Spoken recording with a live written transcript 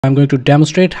I'm going to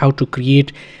demonstrate how to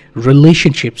create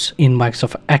relationships in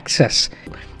Microsoft Access.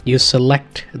 You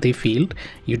select the field,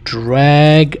 you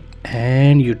drag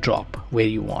and you drop where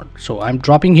you want. So I'm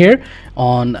dropping here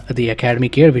on the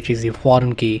academic here, which is the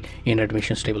foreign key in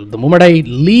admissions table. The moment I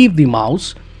leave the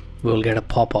mouse, we will get a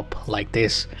pop-up like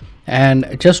this.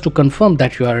 And just to confirm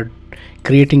that you are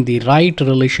creating the right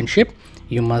relationship,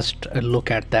 you must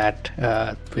look at that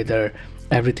whether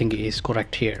everything is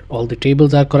correct here. All the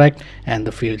tables are correct and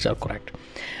the fields are correct.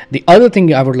 The other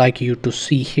thing I would like you to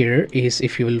see here is,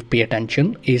 if you will pay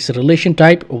attention, is relation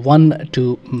type one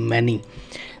to many.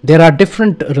 There are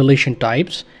different relation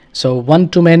types. So one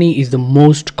to many is the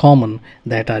most common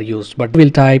that are used, but we'll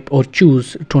type or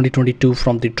choose 2022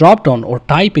 from the drop down or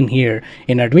type in here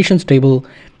in admissions table.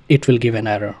 It will give an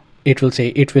error. It will say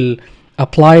it will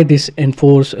apply this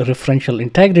enforce referential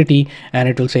integrity, and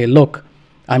it will say, look,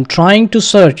 I'm trying to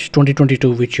search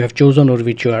 2022, which you have chosen or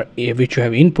which you have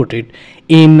inputted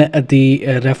in the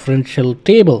referential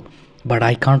table, but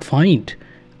I can't find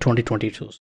 2022.